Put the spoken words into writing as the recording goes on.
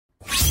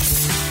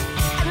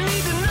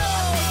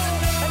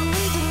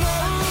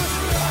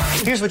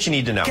Here's what you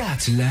need to know. Got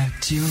to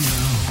let you know.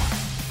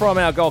 From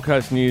our Gold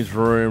Coast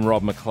newsroom,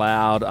 Rob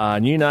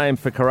McLeod. New name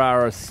for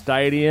Carrara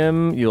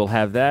Stadium. You'll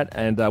have that.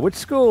 And which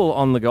school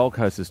on the Gold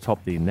Coast has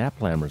topped the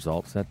NAPLAN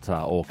results? That's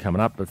all coming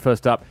up. But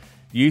first up,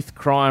 youth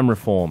crime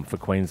reform for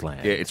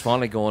Queensland. Yeah, it's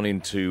finally gone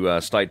into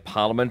state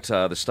parliament.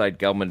 The state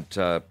government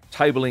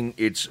tabling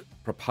its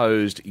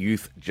proposed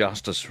youth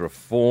justice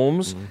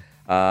reforms.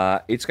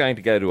 It's going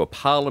to go to a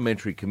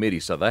parliamentary committee,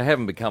 so they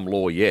haven't become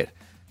law yet.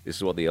 This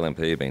is what the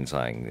LNP have been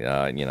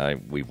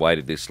saying. We've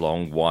waited this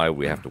long. Why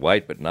we have to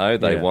wait? But no,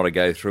 they want to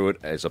go through it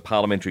as a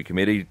parliamentary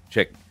committee,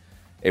 check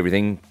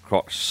everything,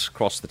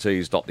 cross the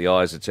T's, dot the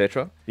I's,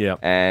 etc. Yeah.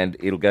 And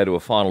it'll go to a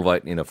final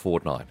vote in a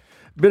fortnight.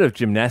 Bit of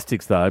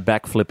gymnastics, though,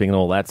 backflipping and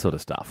all that sort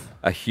of stuff.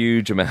 A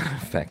huge amount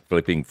of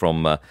backflipping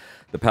from the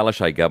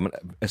Palaszczuk government,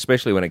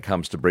 especially when it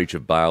comes to breach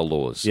of bail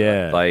laws.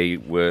 Yeah. They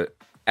were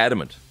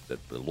adamant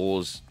that the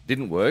laws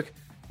didn't work.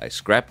 They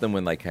scrapped them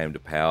when they came to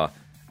power,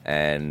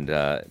 and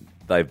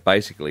they've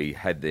basically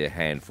had their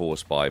hand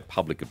forced by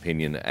public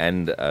opinion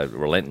and a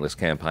relentless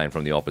campaign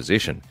from the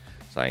opposition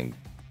saying,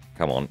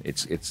 come on,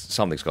 it's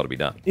something's got to be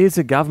done. Is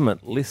the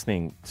government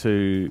listening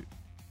to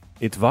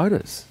its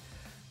voters?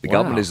 The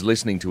government is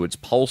listening to its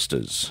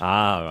pollsters.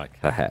 Ah, okay.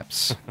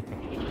 Perhaps.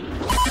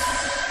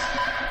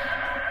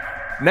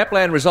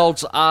 NAPLAN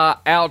results are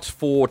out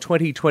for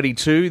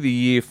 2022, the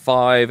Year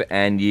 5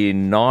 and Year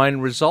 9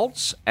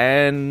 results.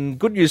 And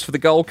good news for the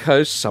Gold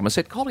Coast,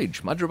 Somerset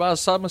College. Mudgeeraba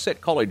Somerset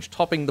College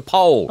topping the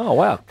poll. Oh,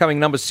 wow. Coming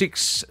number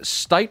 6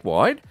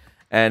 statewide.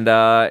 And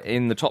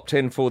in the top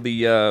 10 for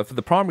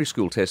the primary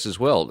school test as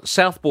well.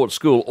 Southport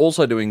School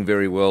also doing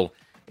very well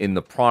in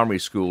the primary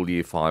school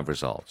Year 5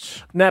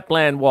 results.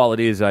 NAPLAN, while it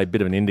is a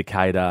bit of an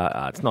indicator,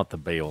 it's not the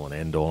be-all and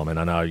end-all. I mean,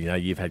 I know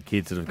you've had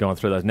kids that have gone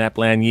through those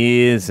NAPLAN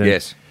years. And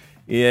yes.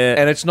 Yeah.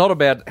 And it's not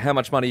about how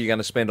much money you're going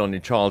to spend on your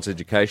child's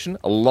education.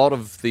 A lot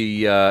of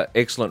the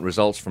excellent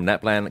results from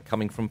NAPLAN are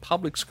coming from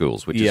public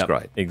schools, which is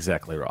great.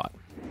 Exactly right.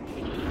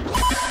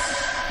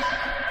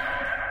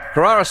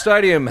 Carrara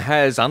Stadium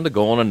has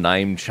undergone a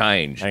name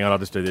change. Hang on, I'll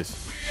just do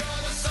this.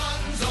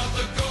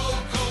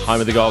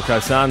 Home of the Gold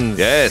Coast Suns.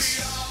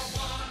 Yes.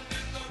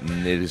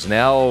 It is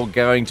now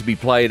going to be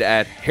played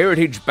at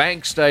Heritage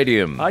Bank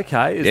Stadium.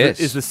 Okay.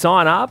 Yes. Is the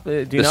sign up? Do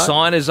you know? The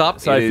sign is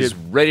up. So it is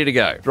ready to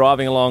go.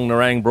 Driving along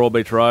Nerang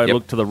Broadbeach Road,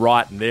 look to the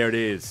right, and there it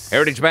is.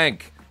 Heritage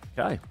Bank.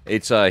 Okay.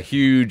 It's a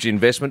huge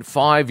investment,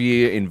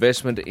 5-year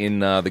investment in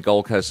the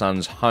Gold Coast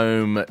Suns'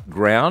 home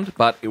ground,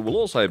 but it will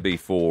also be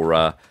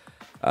for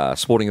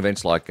sporting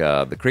events like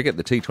the cricket,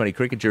 the T20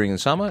 cricket during the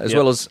summer, as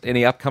well as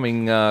any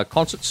upcoming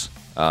concerts.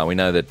 We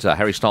know that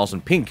Harry Styles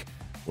and Pink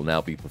will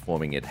now be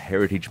performing at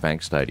Heritage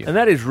Bank Stadium. And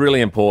that is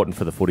really important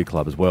for the footy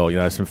club as well. You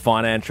know, some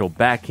financial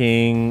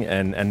backing,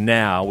 and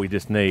now we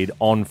just need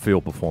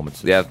on-field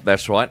performances. Yeah,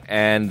 that's right.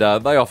 And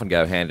they often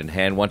go hand in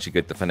hand. Once you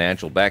get the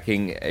financial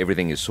backing,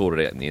 everything is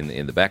sorted out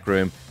in the back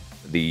room.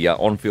 The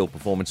on-field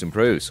performance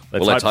improves.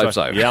 Let's hope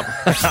so. Yep.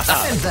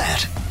 And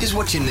that is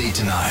what you need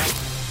to know.